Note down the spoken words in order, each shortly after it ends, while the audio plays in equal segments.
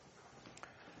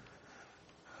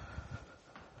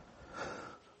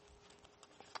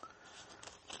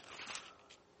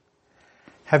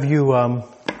Have you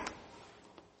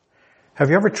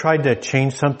ever tried to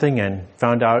change something and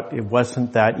found out it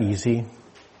wasn't that easy?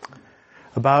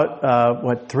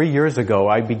 About 3 years ago,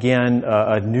 I began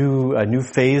a new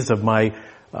phase of my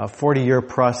 40-year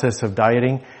process of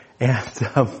dieting, and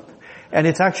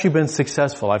it's actually been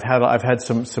successful. I've had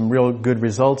some real good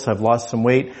results. I've lost some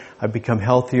weight. I've become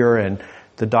healthier, and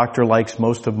the doctor likes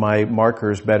most of my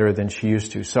markers better than she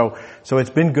used to. So it's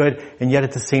been good, and yet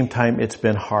at the same time, it's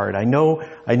been hard. I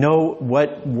know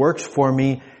what works for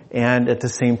me, and at the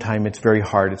same time, it's very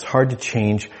hard. It's hard to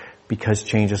change because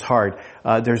change is hard.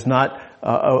 There's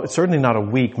certainly not a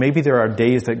week. Maybe there are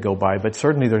days that go by, but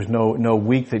certainly there's no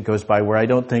week that goes by where I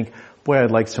don't think, boy, I'd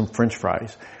like some French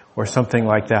fries or something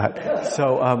like that.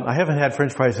 So I haven't had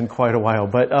French fries in quite a while,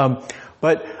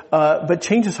 but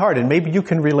change is hard, and maybe you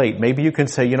can relate. Maybe you can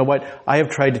say, you know what, I have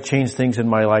tried to change things in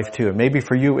my life too. And maybe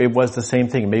for you it was the same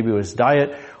thing. Maybe it was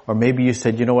diet, or maybe you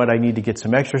said, you know what, I need to get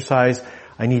some exercise.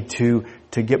 I need to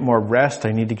get more rest.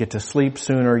 I need to get to sleep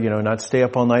sooner, not stay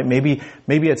up all night. Maybe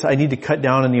it's I need to cut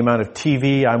down on the amount of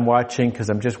TV I'm watching because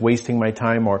I'm just wasting my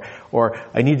time, or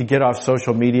I need to get off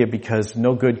social media because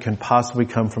no good can possibly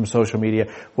come from social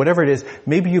media. Whatever it is,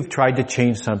 maybe you've tried to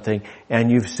change something and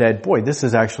you've said, boy, this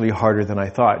is actually harder than I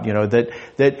thought.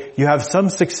 That you have some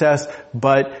success,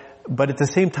 but at the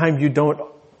same time you don't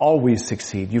always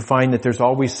succeed. You find that there's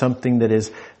always something that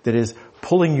is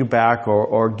pulling you back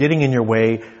or getting in your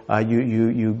way.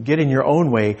 You get in your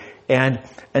own way, and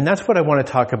that's what I want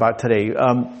to talk about today,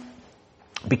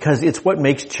 because it's what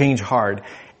makes change hard.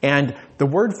 And the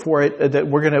word for it that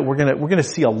we're gonna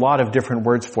see a lot of different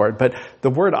words for it, but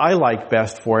the word I like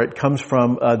best for it comes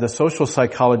from the social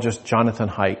psychologist Jonathan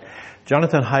Haidt.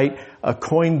 Jonathan Haidt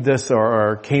coined this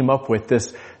or came up with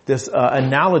this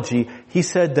analogy. He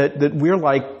said that we're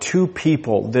like two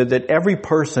people, that every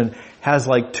person has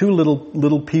like two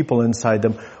little people inside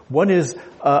them. One is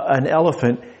an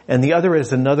elephant, and the other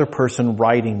is another person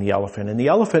riding the elephant. And the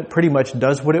elephant pretty much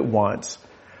does what it wants,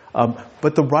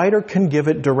 but the rider can give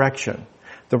it direction.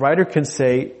 The rider can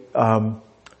say,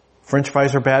 French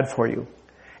fries are bad for you.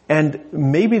 And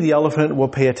maybe the elephant will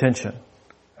pay attention,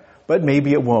 but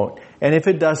maybe it won't. And if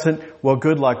it doesn't, well,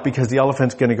 good luck, because the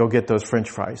elephant's going to go get those French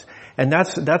fries. And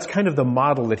that's kind of the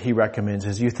model that he recommends.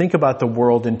 As you think about the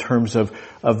world in terms of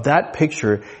that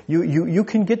picture, you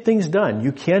can get things done.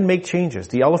 You can make changes.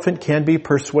 The elephant can be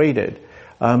persuaded,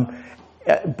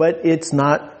 but it's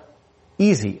not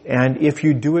easy. And if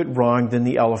you do it wrong, then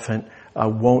the elephant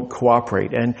won't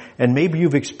cooperate. And maybe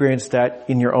you've experienced that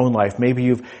in your own life. Maybe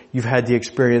you've had the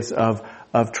experience of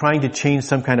trying to change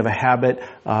some kind of a habit.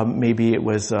 Maybe it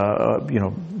was,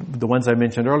 the ones I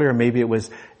mentioned earlier. Maybe it was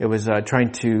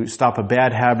trying to stop a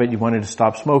bad habit. You wanted to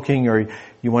stop smoking, or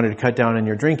you wanted to cut down on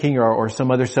your drinking, or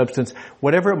some other substance.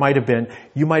 Whatever it might have been,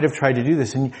 you might have tried to do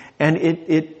this, and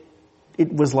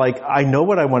it was like, I know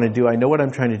what I want to do. I know what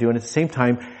I'm trying to do, and at the same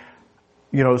time,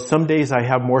 some days I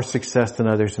have more success than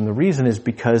others, and the reason is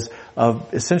because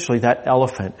of essentially that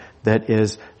elephant that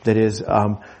is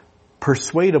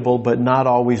persuadable, but not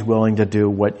always willing to do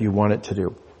what you want it to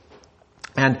do.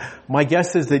 And my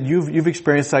guess is that you've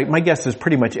experienced, my guess is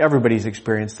pretty much everybody's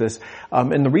experienced this.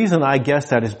 And the reason I guess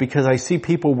that is because I see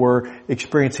people were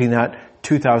experiencing that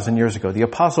 2,000 years ago. The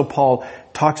Apostle Paul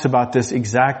talks about this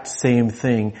exact same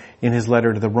thing in his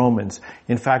letter to the Romans.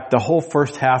 In fact, the whole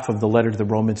first half of the letter to the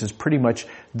Romans is pretty much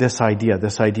this idea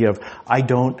of, I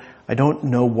don't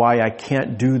know why I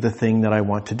can't do the thing that I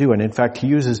want to do. And in fact, he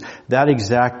uses that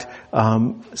exact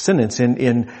sentence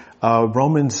in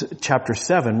Romans chapter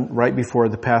 7, right before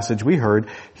the passage we heard.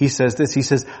 He says this, he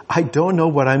says, I don't know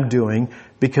what I'm doing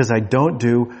because I don't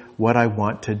do what I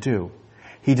want to do.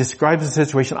 He describes the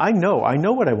situation. I know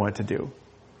what I want to do.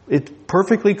 It's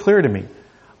perfectly clear to me.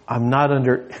 I'm not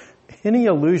under any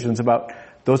illusions about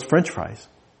those French fries,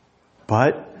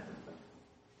 but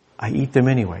I eat them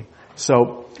anyway.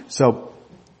 So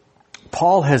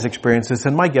Paul has experienced this,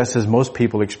 and my guess is most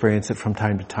people experience it from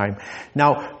time to time.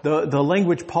 Now, the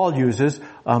language Paul uses,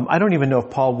 I don't even know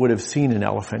if Paul would have seen an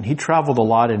elephant. He traveled a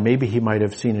lot, and maybe he might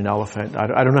have seen an elephant.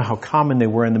 I don't know how common they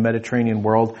were in the Mediterranean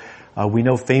world. We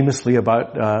know famously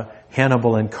about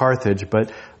Hannibal and Carthage,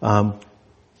 but I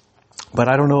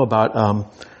don't know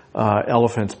about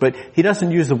elephants. But he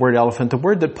doesn't use the word elephant. The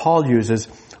word that Paul uses,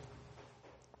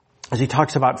 as he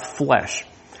talks about flesh,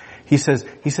 he said,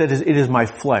 it is my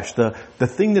flesh. The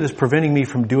thing that is preventing me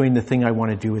from doing the thing I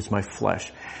want to do is my flesh.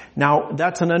 Now,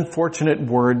 that's an unfortunate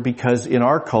word, because in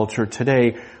our culture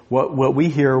today, what we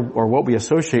hear or what we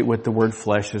associate with the word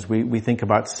flesh is we think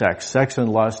about sex and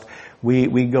lust.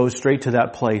 We go straight to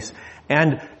that place.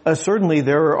 And certainly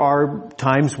there are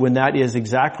times when that is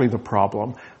exactly the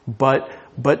problem. But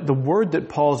But the word that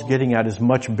Paul's getting at is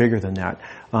much bigger than that.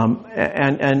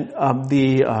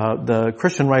 The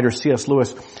Christian writer C.S.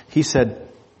 Lewis, he said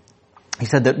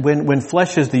that when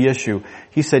flesh is the issue,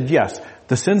 he said, yes,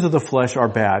 the sins of the flesh are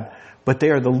bad, but they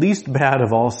are the least bad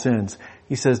of all sins.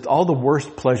 He says all the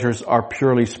worst pleasures are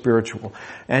purely spiritual.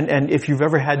 And if you've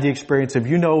ever had the experience of,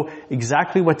 you know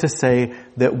exactly what to say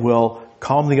that will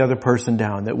calm the other person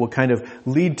down, that will kind of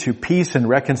lead to peace and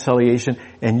reconciliation,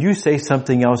 and you say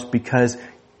something else because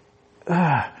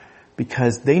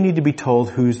they need to be told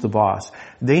who's the boss.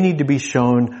 They need to be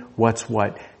shown what's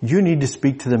what. You need to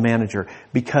speak to the manager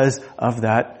because of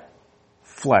that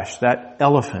flesh, that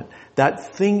elephant,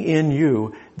 that thing in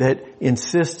you that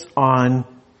insists on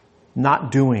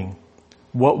not doing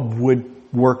what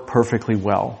would work perfectly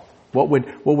well, what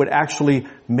would actually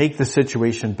make the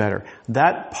situation better.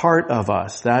 That part of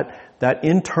us, that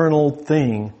internal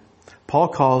thing, Paul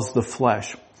calls the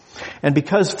flesh. And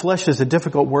because flesh is a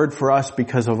difficult word for us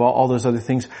because of all those other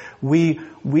things,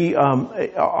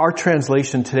 our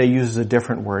translation today uses a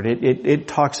different word. It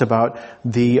talks about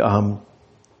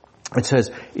it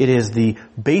says it is the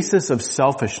basis of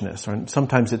selfishness, or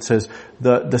sometimes it says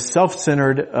the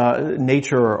self-centered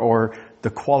nature or the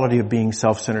quality of being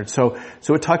self-centered. So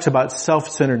it talks about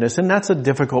self-centeredness, and that's a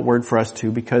difficult word for us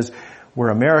too because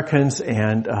we're Americans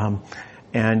and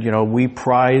we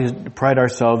pride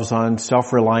ourselves on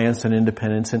self-reliance and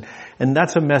independence, and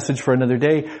that's a message for another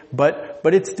day. But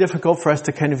it's difficult for us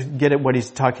to kind of get at what he's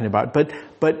talking about.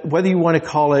 But whether you want to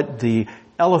call it the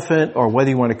elephant, or whether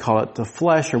you want to call it the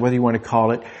flesh, or whether you want to call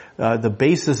it the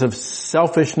basis of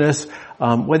selfishness,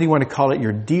 whether you want to call it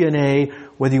your DNA,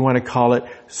 whether you want to call it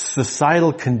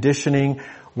societal conditioning,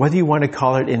 whether you want to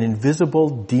call it an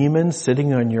invisible demon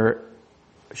sitting on your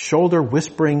shoulder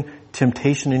whispering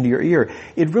temptation into your ear.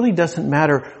 It really doesn't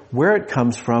matter where it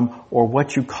comes from or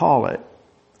what you call it.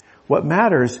 What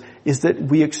matters is that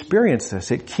we experience this.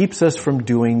 It keeps us from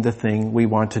doing the thing we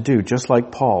want to do, just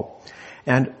like Paul.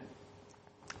 And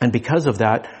because of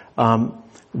that,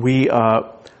 we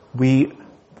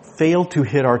fail to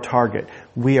hit our target.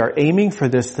 We are aiming for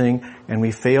this thing and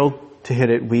we fail to hit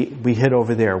it. We hit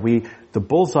over there. The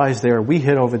bullseye's there. We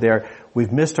hit over there.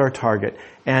 We've missed our target.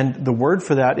 And the word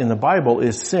for that in the Bible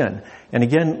is sin. And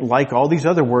again, like all these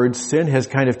other words, sin has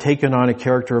kind of taken on a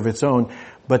character of its own.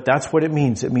 But that's what it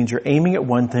means. It means you're aiming at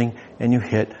one thing and you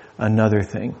hit another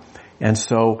thing. And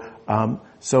so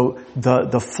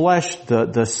the flesh,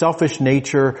 the selfish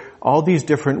nature, all these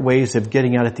different ways of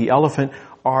getting at the elephant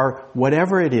are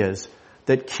whatever it is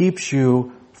that keeps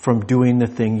you from doing the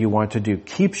thing you want to do,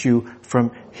 keeps you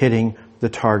from hitting the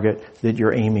target that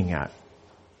you're aiming at.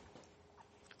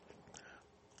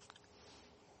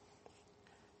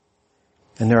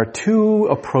 And there are two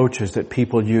approaches that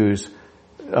people use.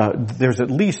 There's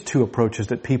at least two approaches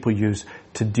that people use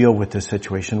to deal with this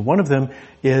situation. One of them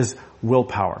is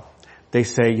willpower. They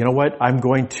say, you know what, I'm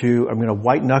going to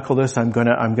white knuckle this. I'm going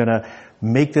to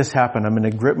make this happen. I'm going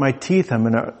to grit my teeth. I'm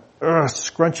going to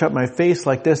scrunch up my face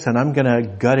like this, and I'm going to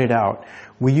gut it out.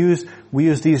 We use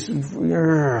these.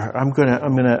 I'm going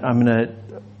to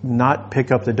not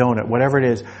pick up the donut. Whatever it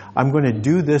is, I'm going to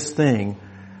do this thing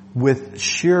with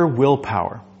sheer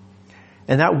willpower,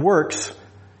 and that works,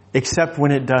 except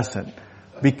when it doesn't.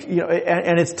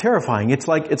 And it's terrifying. It's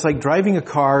like driving a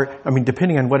car. I mean,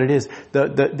 depending on what it is,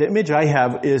 the image I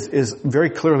have is very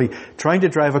clearly trying to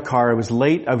drive a car. I was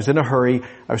late. I was in a hurry.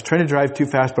 I was trying to drive too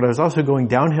fast, but I was also going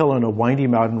downhill on a windy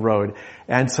mountain road.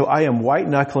 And so I am white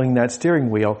knuckling that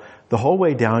steering wheel the whole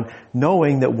way down,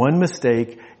 knowing that one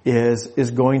mistake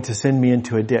is going to send me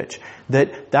into a ditch.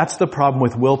 That's the problem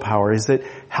with willpower, is that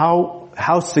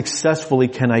how successfully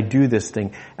can I do this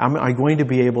thing? Am I going to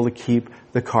be able to keep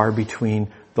the car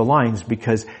between the lines?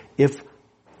 Because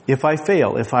if I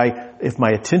fail, if my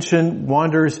attention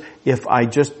wanders, if I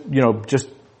just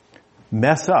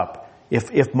mess up,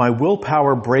 if my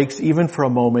willpower breaks even for a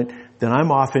moment, then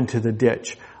I'm off into the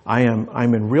ditch.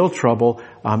 I'm in real trouble.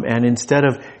 And instead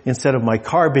of my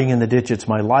car being in the ditch, it's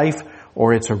my life,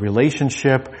 or it's a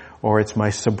relationship, or it's my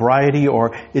sobriety,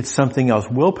 or it's something else.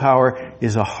 Willpower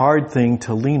is a hard thing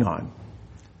to lean on.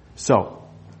 So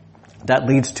that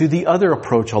leads to the other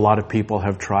approach a lot of people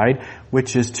have tried,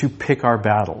 which is to pick our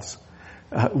battles,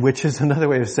 which is another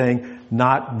way of saying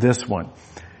not this one.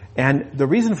 And the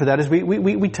reason for that is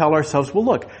we tell ourselves, well,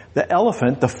 look, the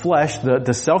elephant, the flesh,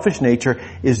 the selfish nature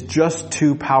is just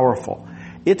too powerful.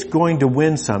 It's going to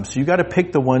win some. So you got to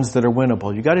pick the ones that are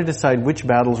winnable. You got to decide which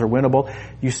battles are winnable.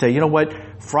 You say, you know what?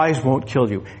 Fries won't kill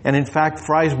you. And in fact,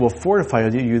 fries will fortify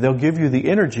you. They'll give you the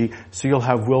energy so you'll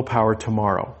have willpower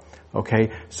tomorrow.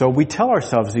 Okay? So we tell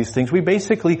ourselves these things. We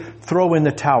basically throw in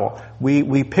the towel.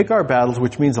 We pick our battles,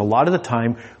 which means a lot of the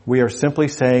time we are simply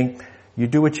saying, you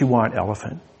do what you want,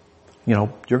 elephant.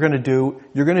 You're gonna do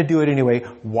it anyway.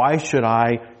 Why should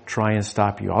I try and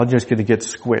stop you? I'm just gonna get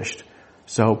squished.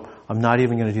 So I'm not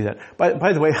even going to do that.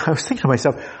 By the way, I was thinking to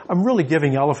myself, I'm really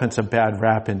giving elephants a bad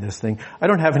rap in this thing. I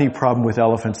don't have any problem with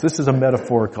elephants. This is a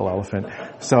metaphorical elephant.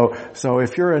 So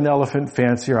if you're an elephant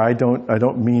fancier, I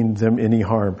don't mean them any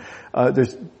harm.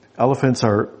 Elephants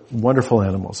are wonderful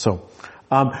animals. So,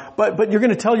 but you're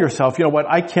going to tell yourself, you know what?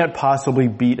 I can't possibly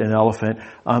beat an elephant.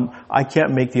 I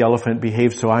can't make the elephant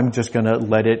behave, so I'm just going to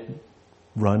let it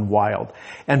run wild.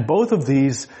 And both of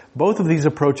these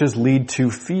approaches lead to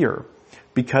fear.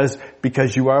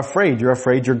 Because you are afraid. You're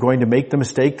afraid you're going to make the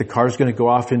mistake. The car's going to go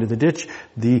off into the ditch.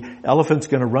 The elephant's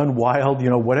going to run wild.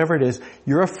 Whatever it is.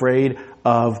 You're afraid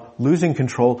of losing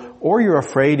control, or you're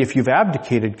afraid, if you've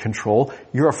abdicated control,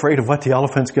 you're afraid of what the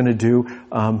elephant's going to do,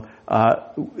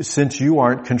 since you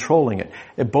aren't controlling it.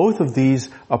 And both of these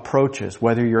approaches,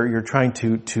 whether you're trying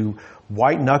to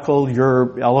white knuckle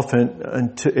your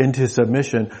elephant into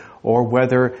submission, or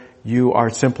whether you are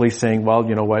simply saying, well,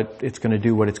 you know what, it's going to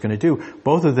do what it's going to do.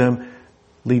 Both of them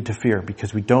lead to fear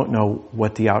because we don't know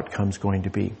what the outcome's going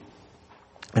to be.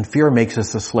 And fear makes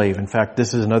us a slave. In fact,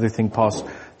 this is another thing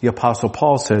the Apostle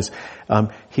Paul says.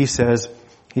 He says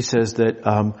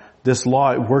that this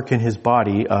law at work in his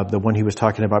body, the one he was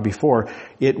talking about before,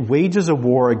 it wages a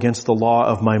war against the law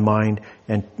of my mind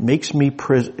and takes me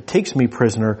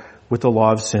prisoner with the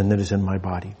law of sin that is in my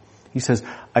body. He says,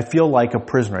 I feel like a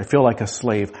prisoner. I feel like a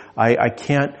slave. I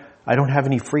don't have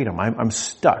any freedom. I'm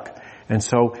stuck. And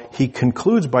so he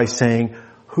concludes by saying,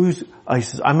 he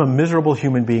says, I'm a miserable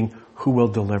human being. Who will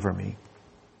deliver me?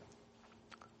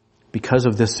 Because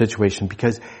of this situation,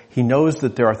 because he knows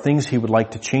that there are things he would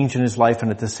like to change in his life,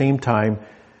 and at the same time,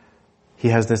 he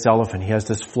has this elephant, he has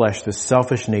this flesh, this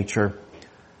selfish nature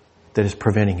that is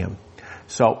preventing him.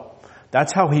 So,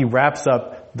 that's how he wraps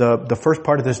up the first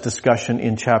part of this discussion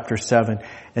in chapter 7,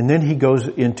 and then he goes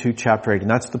into chapter 8, and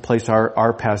that's the place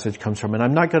our passage comes from. And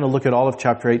I'm not going to look at all of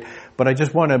chapter 8, but I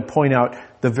just want to point out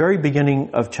the very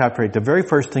beginning of chapter 8. The very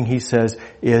first thing he says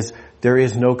is, there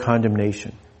is no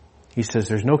condemnation. He says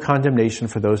there's no condemnation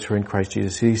for those who are in Christ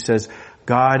Jesus. He says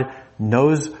God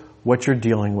knows what you're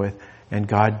dealing with, and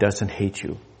God doesn't hate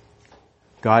you.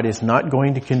 God is not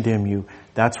going to condemn you.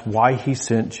 That's why he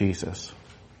sent Jesus.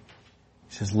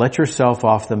 He says, let yourself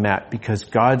off the mat because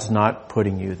God's not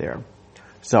putting you there.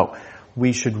 So,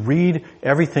 we should read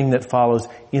everything that follows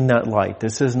in that light.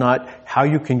 This is not how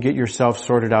you can get yourself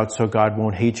sorted out so God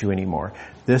won't hate you anymore.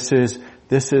 This is,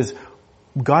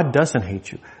 God doesn't hate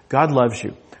you. God loves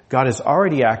you. God has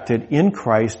already acted in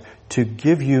Christ to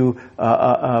give you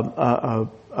a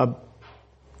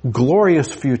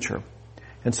glorious future.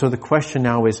 And so the question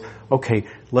now is, okay,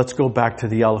 let's go back to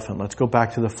the elephant. Let's go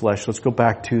back to the flesh. Let's go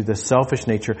back to the selfish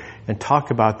nature and talk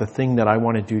about the thing that I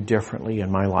want to do differently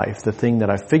in my life. The thing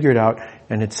that I figured out,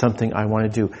 and it's something I want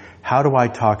to do. How do I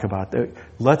talk about that?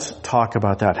 Let's talk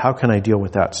about that. How can I deal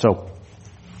with that? So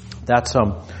that's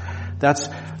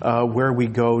where we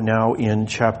go now in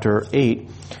chapter 8,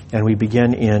 and we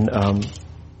begin in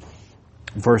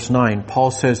verse 9.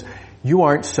 Paul says, you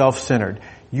aren't self-centered.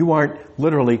 You aren't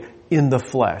literally in the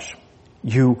flesh.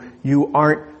 You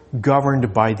aren't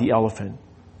governed by the elephant.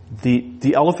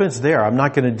 The elephant's there. I'm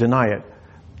not going to deny it.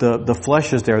 The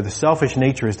flesh is there. The selfish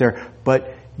nature is there.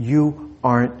 But you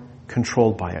aren't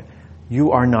controlled by it.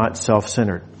 You are not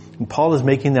self-centered. And Paul is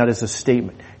making that as a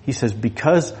statement. He says,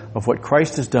 because of what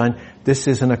Christ has done, this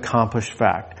is an accomplished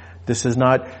fact. This is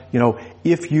not,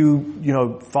 if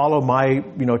you, follow my,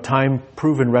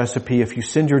 time-proven recipe, if you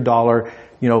send your dollar,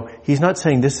 he's not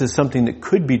saying this is something that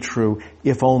could be true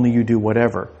if only you do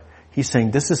whatever. He's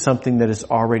saying this is something that has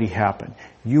already happened.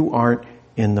 You aren't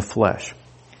in the flesh.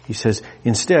 He says,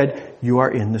 instead, you are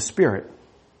in the Spirit.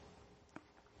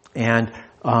 And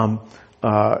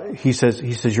he says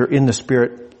you're in the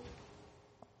Spirit,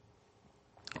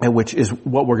 which is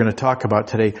what we're going to talk about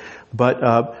today.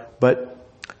 But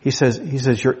he says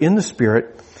you're in the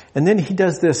Spirit, and then he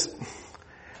does this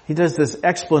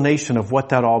explanation of what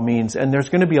that all means, and there's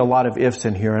going to be a lot of ifs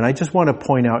in here, and I just want to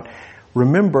point out,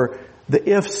 remember,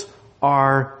 the ifs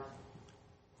are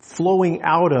flowing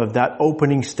out of that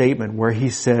opening statement where he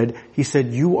said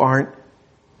you aren't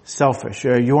selfish,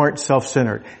 you aren't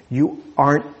self-centered, you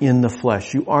aren't in the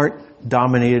flesh, you aren't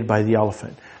dominated by the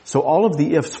elephant. So all of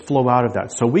the ifs flow out of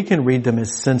that. So we can read them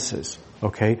as senses,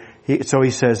 okay? He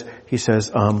says,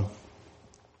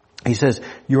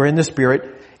 you are in the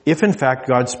Spirit, if in fact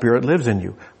God's Spirit lives in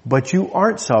you. But you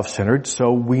aren't self-centered,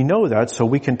 so we know that, so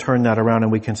we can turn that around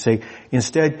and we can say,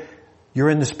 instead, you're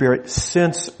in the Spirit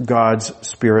since God's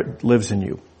Spirit lives in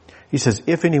you. He says,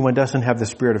 if anyone doesn't have the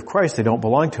Spirit of Christ, they don't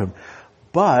belong to Him.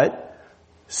 But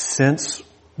since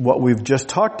what we've just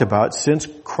talked about, since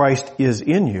Christ is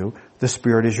in you, the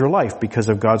Spirit is your life because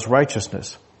of God's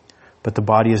righteousness. But the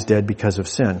body is dead because of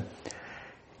sin.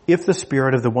 If the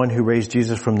Spirit of the one who raised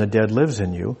Jesus from the dead lives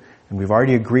in you, and we've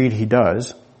already agreed He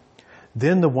does,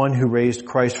 then the one who raised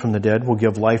Christ from the dead will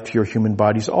give life to your human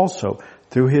bodies also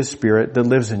through His Spirit that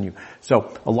lives in you.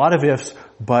 So, a lot of ifs,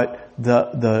 but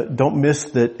don't miss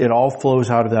that it all flows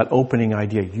out of that opening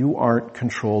idea. You aren't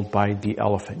controlled by the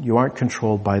elephant. You aren't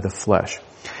controlled by the flesh.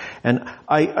 And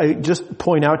I just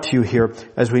point out to you here,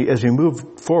 as we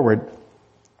move forward,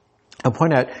 I'll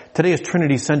point out, today is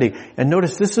Trinity Sunday, and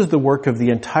notice this is the work of the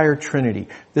entire Trinity.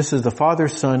 This is the Father,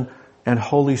 Son, and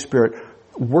Holy Spirit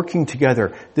working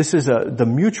together. This is the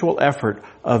mutual effort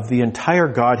of the entire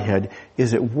Godhead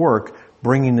is at work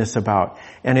bringing this about.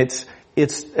 And its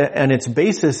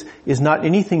basis is not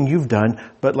anything you've done,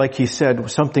 but like he said,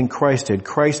 something Christ did.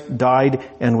 Christ died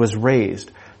and was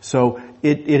raised. So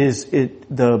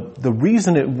the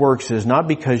reason it works is not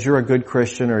because you're a good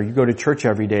Christian or you go to church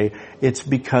every day. It's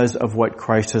because of what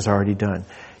Christ has already done.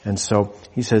 And so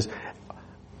he says,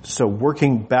 so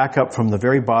working back up from the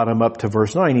very bottom up to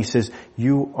verse 9, he says,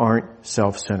 you aren't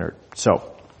self-centered.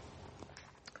 So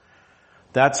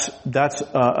that's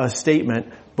a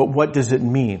statement, but what does it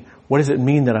mean? What does it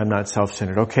mean that I'm not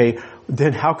self-centered? Okay,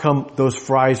 then how come those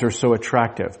fries are so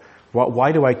attractive?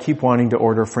 Why do I keep wanting to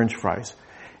order French fries?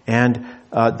 And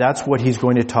that's what he's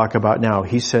going to talk about now.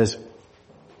 He says,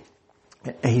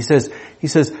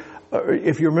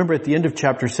 if you remember at the end of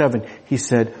chapter 7, he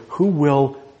said, who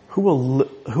will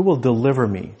deliver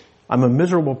me? I'm a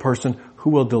miserable person. Who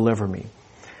will deliver me?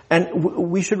 And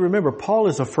we should remember, Paul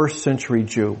is a first century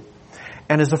Jew.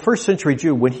 And as a first century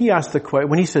Jew, when he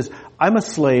says, I'm a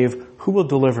slave, who will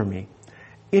deliver me?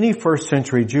 Any first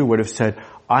century Jew would have said,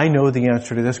 I know the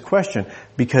answer to this question,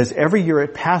 because every year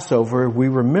at Passover, we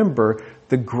remember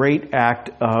the great act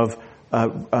of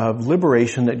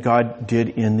liberation that God did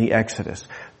in the Exodus.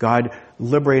 God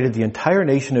liberated the entire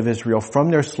nation of Israel from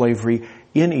their slavery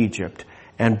in Egypt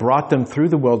and brought them through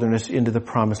the wilderness into the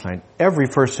promised land. Every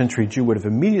first century Jew would have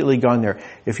immediately gone there.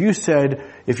 If you said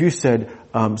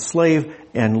slave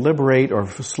and liberate or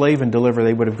slave and deliver,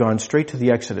 they would have gone straight to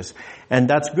the Exodus. And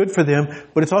that's good for them,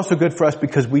 but it's also good for us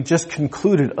because we just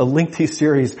concluded a lengthy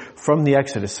series from the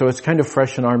Exodus. So it's kind of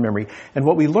fresh in our memory. And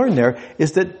what we learn there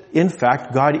is that, in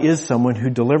fact, God is someone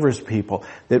who delivers people.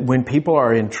 That when people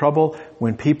are in trouble,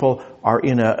 when people are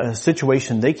in a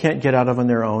situation they can't get out of on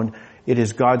their own, it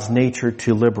is God's nature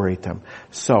to liberate them.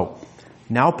 So,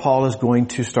 now Paul is going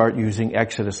to start using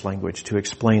Exodus language to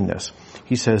explain this.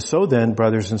 He says, so then,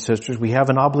 brothers and sisters, we have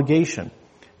an obligation.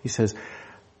 He says,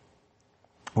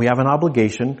 we have an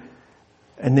obligation,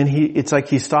 and then it's like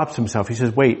he stops himself. He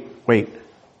says, wait,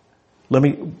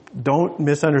 don't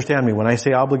misunderstand me. When I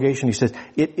say obligation, he says,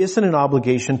 it isn't an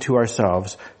obligation to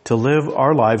ourselves to live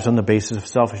our lives on the basis of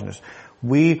selfishness.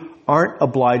 We aren't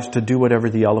obliged to do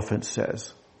whatever the elephant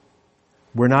says.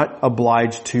 We're not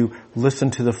obliged to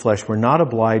listen to the flesh. We're not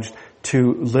obliged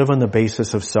to live on the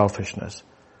basis of selfishness.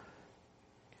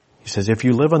 He says, if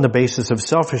you live on the basis of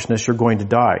selfishness, you're going to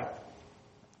die.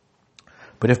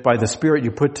 But if by the Spirit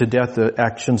you put to death the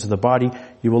actions of the body,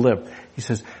 you will live. He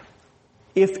says,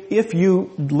 if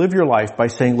you live your life by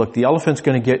saying, look, the elephant's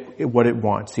going to get what it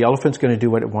wants, the elephant's going to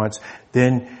do what it wants,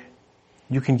 then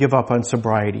you can give up on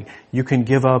sobriety. You can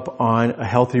give up on a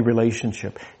healthy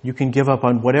relationship. You can give up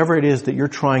on whatever it is that you're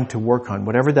trying to work on,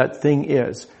 whatever that thing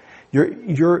is.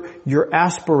 Your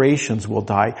aspirations will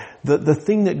die. The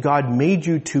thing that God made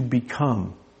you to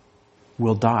become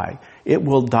will die. It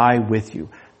will die with you.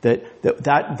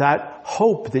 That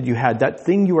hope that you had, that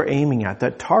thing you were aiming at,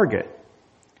 that target,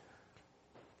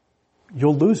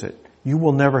 you'll lose it. You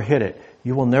will never hit it.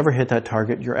 You will never hit that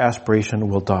target. Your aspiration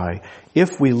will die.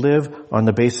 If we live on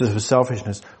the basis of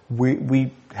selfishness,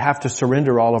 we have to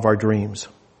surrender all of our dreams.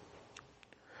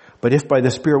 But if by the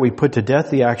Spirit we put to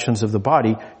death the actions of the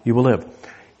body, you will live.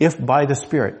 If by the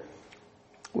Spirit.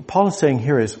 What Paul is saying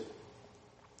here is,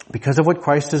 because of what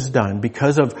Christ has done,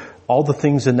 because of all the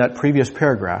things in that previous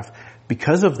paragraph,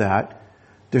 because of that,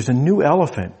 there's a new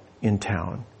elephant in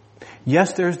town.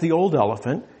 Yes, there's the old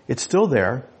elephant. It's still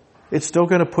there. It's still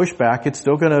going to push back. It's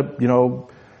still going to,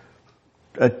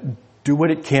 do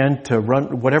what it can to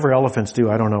run, whatever elephants do,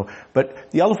 I don't know. But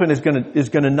the elephant is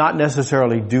going to not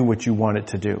necessarily do what you want it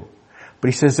to do. But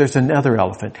he says there's another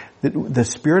elephant. The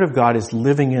Spirit of God is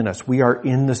living in us. We are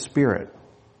in the Spirit.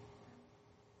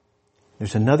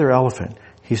 There's another elephant.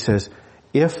 He says,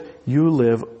 if you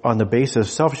live on the basis of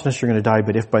selfishness, you're going to die,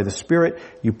 but if by the Spirit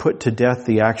you put to death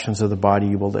the actions of the body,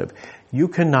 you will live. You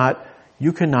cannot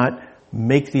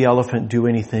make the elephant do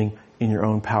anything in your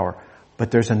own power. But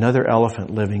there's another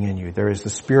elephant living in you. There is the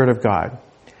Spirit of God,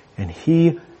 and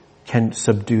He can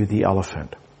subdue the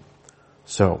elephant.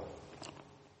 So,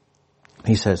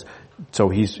 he says, so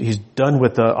he's done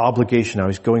with the obligation now.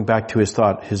 He's going back to his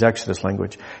thought, his Exodus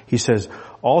language. He says,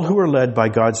 all who are led by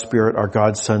God's Spirit are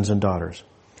God's sons and daughters.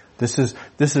 This is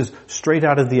straight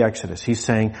out of the Exodus. He's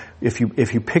saying, if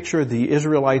you picture the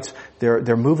Israelites,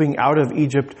 they're moving out of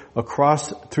Egypt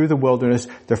across through the wilderness.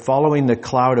 They're following the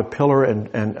cloud of pillar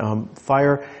and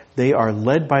fire. They are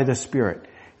led by the Spirit.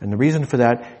 And the reason for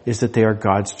that is that they are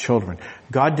God's children.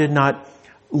 God did not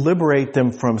liberate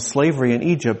them from slavery in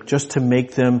Egypt just to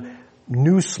make them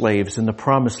new slaves in the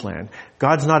promised land.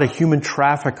 God's not a human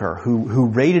trafficker who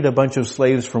raided a bunch of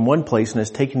slaves from one place and is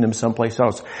taking them someplace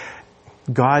else.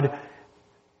 God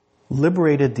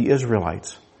liberated the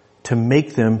Israelites to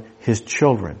make them His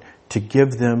children, to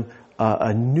give them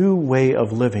a new way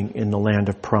of living in the land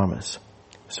of promise.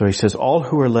 So He says, all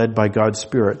who are led by God's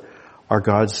Spirit are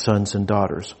God's sons and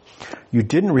daughters. You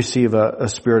didn't receive a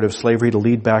spirit of slavery to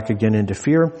lead back again into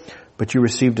fear, but you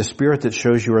received a spirit that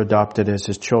shows you are adopted as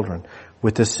His children.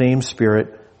 With the same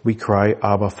Spirit, we cry,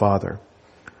 Abba, Father.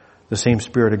 The same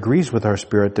Spirit agrees with our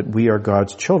spirit that we are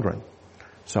God's children.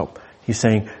 So, He's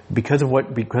saying, because of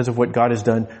what God has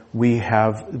done, we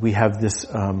have this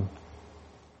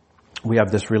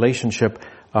relationship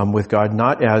with God,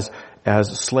 not as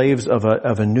slaves of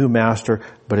a new master,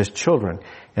 but as children.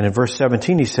 And in verse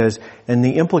 17 he says, and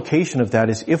the implication of that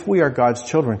is, if we are God's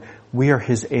children, we are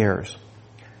His heirs.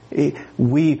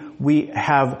 We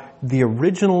have the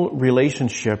original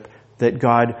relationship that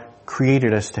God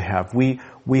created us to have. We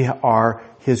are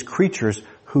His creatures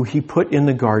who He put in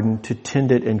the garden to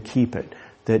tend it and keep it.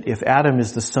 That if Adam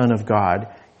is the son of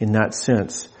God, in that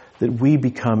sense, that we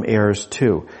become heirs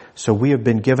too. So we have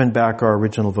been given back our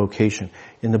original vocation.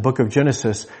 In the book of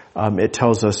Genesis, it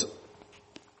tells us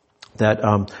that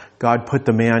God put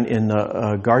the man in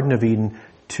the Garden of Eden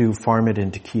to farm it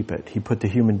and to keep it. He put the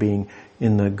human being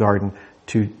in the garden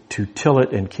to till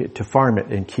it and to farm it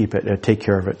and keep it and take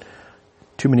care of it.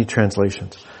 Too many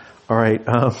translations. All right.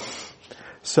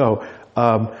 So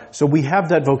we have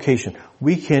that vocation.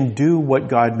 We can do what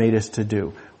God made us to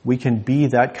do. We can be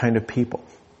that kind of people.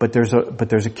 But there's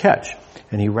a catch.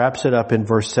 And he wraps it up in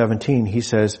verse 17. He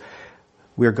says,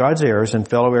 we are God's heirs and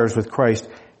fellow heirs with Christ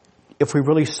if we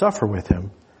really suffer with Him,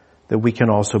 that we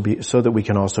can also be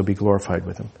glorified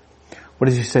with Him. What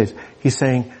does he say? He's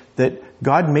saying that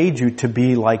God made you to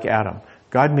be like Adam.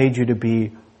 God made you to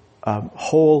be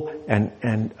whole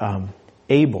and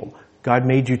able. God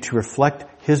made you to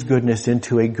reflect His goodness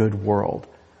into a good world.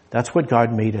 That's what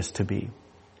God made us to be.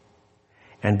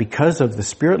 And because of the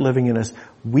Spirit living in us,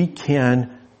 we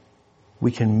can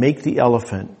make the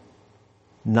elephant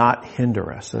not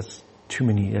hinder us. That's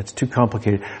too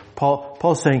complicated.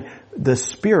 Paul's saying the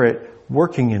Spirit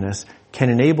working in us can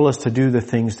enable us to do the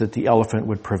things that the elephant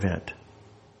would prevent.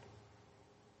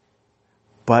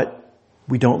 But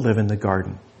we don't live in the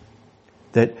garden.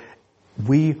 That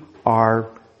we are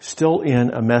still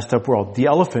in a messed up world. The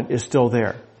elephant is still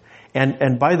there.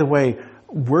 And by the way,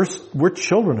 we're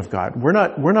children of God. We're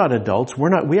not adults.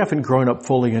 We haven't grown up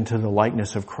fully into the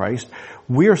likeness of Christ.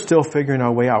 We are still figuring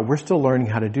our way out. We're still learning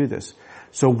how to do this.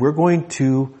 So we're going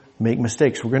to make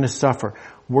mistakes. We're going to suffer.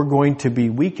 We're going to be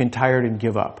weak and tired and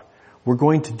give up. We're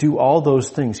going to do all those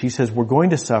things. He says we're going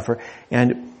to suffer,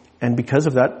 and because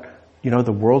of that,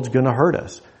 the world's going to hurt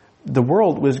us. The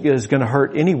world is going to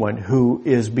hurt anyone who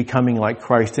is becoming like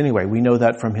Christ anyway. We know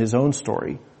that from His own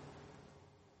story.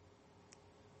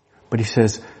 But he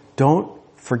says, don't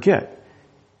forget,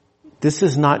 this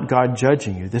is not God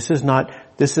judging you. This is not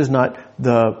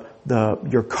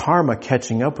your karma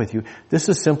catching up with you. This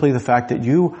is simply the fact that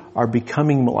you are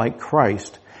becoming like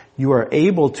Christ. You are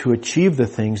able to achieve the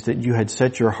things that you had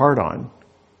set your heart on,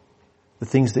 the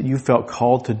things that you felt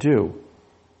called to do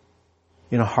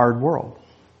in a hard world.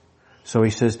 So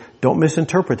he says, don't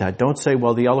misinterpret that. Don't say,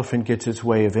 well, the elephant gets its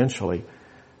way eventually.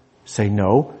 Say,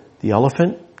 no, the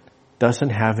elephant doesn't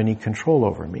have any control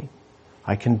over me.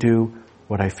 I can do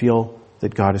what I feel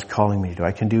that God is calling me to do.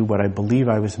 I can do what I believe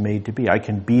I was made to be. I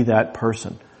can be that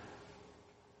person.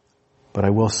 But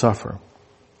I will suffer.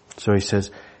 So he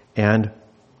says, and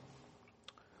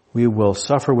we will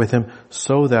suffer with Him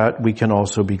so that we can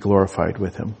also be glorified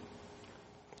with Him.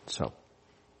 So,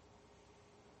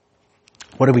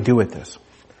 what do we do with this?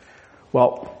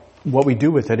 Well, what we do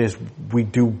with it is we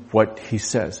do what He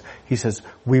says. He says,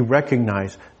 we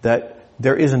recognize that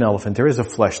there is an elephant, there is a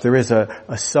flesh, there is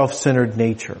a self-centered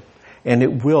nature, and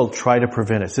it will try to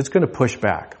prevent us. It's going to push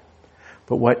back.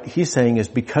 But what he's saying is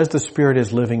because the Spirit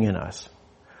is living in us,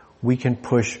 we can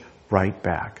push right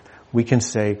back. We can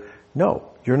say,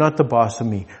 no, you're not the boss of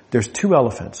me. There's two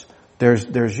elephants.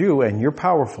 There's you, and you're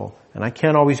powerful, and I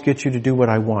can't always get you to do what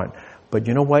I want. But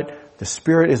you know what? The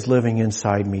Spirit is living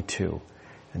inside me too.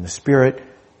 And the Spirit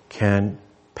can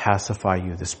pacify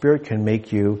you. The Spirit can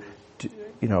make you,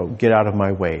 get out of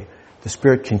my way. The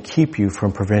Spirit can keep you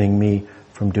from preventing me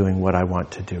from doing what I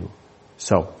want to do.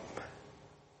 So,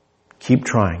 keep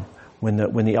trying. When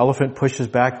the elephant pushes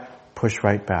back, push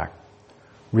right back.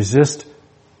 Resist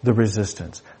the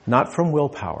resistance. Not from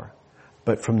willpower,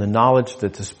 but from the knowledge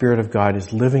that the Spirit of God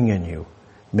is living in you,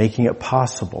 making it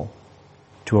possible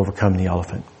to overcome the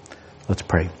elephant. Let's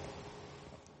pray.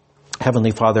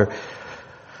 Heavenly Father,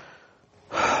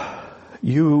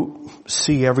 you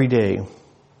see every day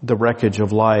the wreckage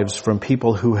of lives from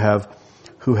people who have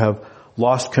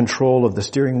lost control of the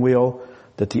steering wheel,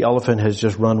 that the elephant has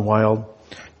just run wild.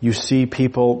 You see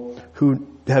people who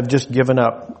have just given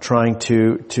up trying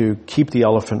to keep the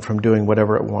elephant from doing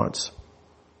whatever it wants.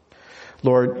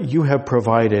 Lord, you have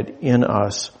provided in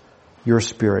us your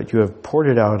Spirit. You have poured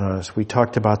it out on us. We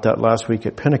talked about that last week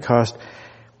at Pentecost.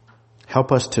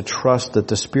 Help us to trust that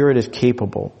the Spirit is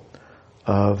capable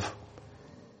of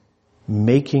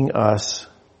making us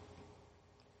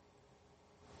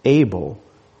able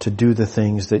to do the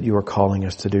things that you are calling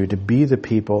us to do, to be the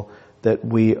people that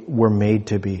we were made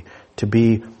to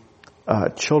be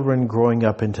children growing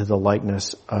up into the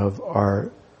likeness of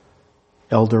our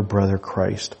elder brother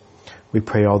Christ. We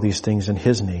pray all these things in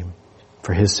His name,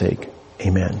 for His sake.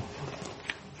 Amen.